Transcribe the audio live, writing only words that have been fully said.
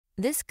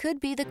This could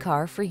be the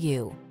car for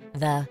you.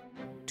 The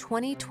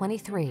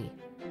 2023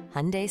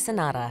 Hyundai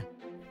Sonata.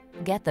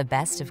 Get the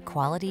best of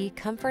quality,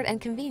 comfort,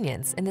 and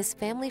convenience in this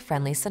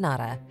family-friendly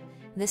Sonata.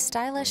 This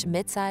stylish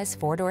midsize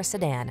four-door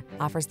sedan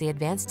offers the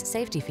advanced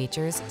safety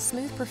features,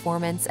 smooth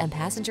performance, and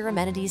passenger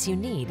amenities you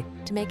need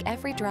to make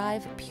every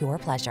drive pure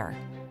pleasure.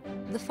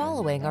 The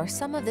following are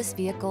some of this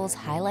vehicle's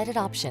highlighted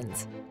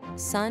options: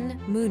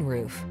 sun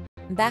moonroof,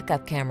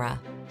 backup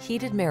camera,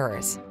 heated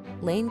mirrors,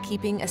 lane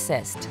keeping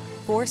assist,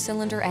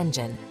 4-cylinder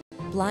engine,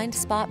 blind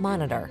spot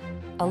monitor,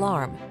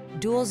 alarm,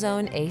 dual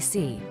zone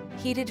AC,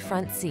 heated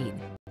front seat,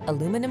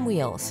 aluminum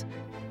wheels.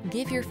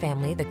 Give your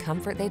family the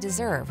comfort they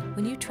deserve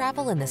when you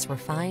travel in this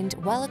refined,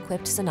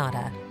 well-equipped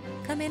Sonata.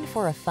 Come in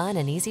for a fun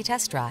and easy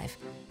test drive.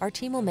 Our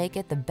team will make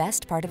it the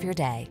best part of your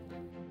day.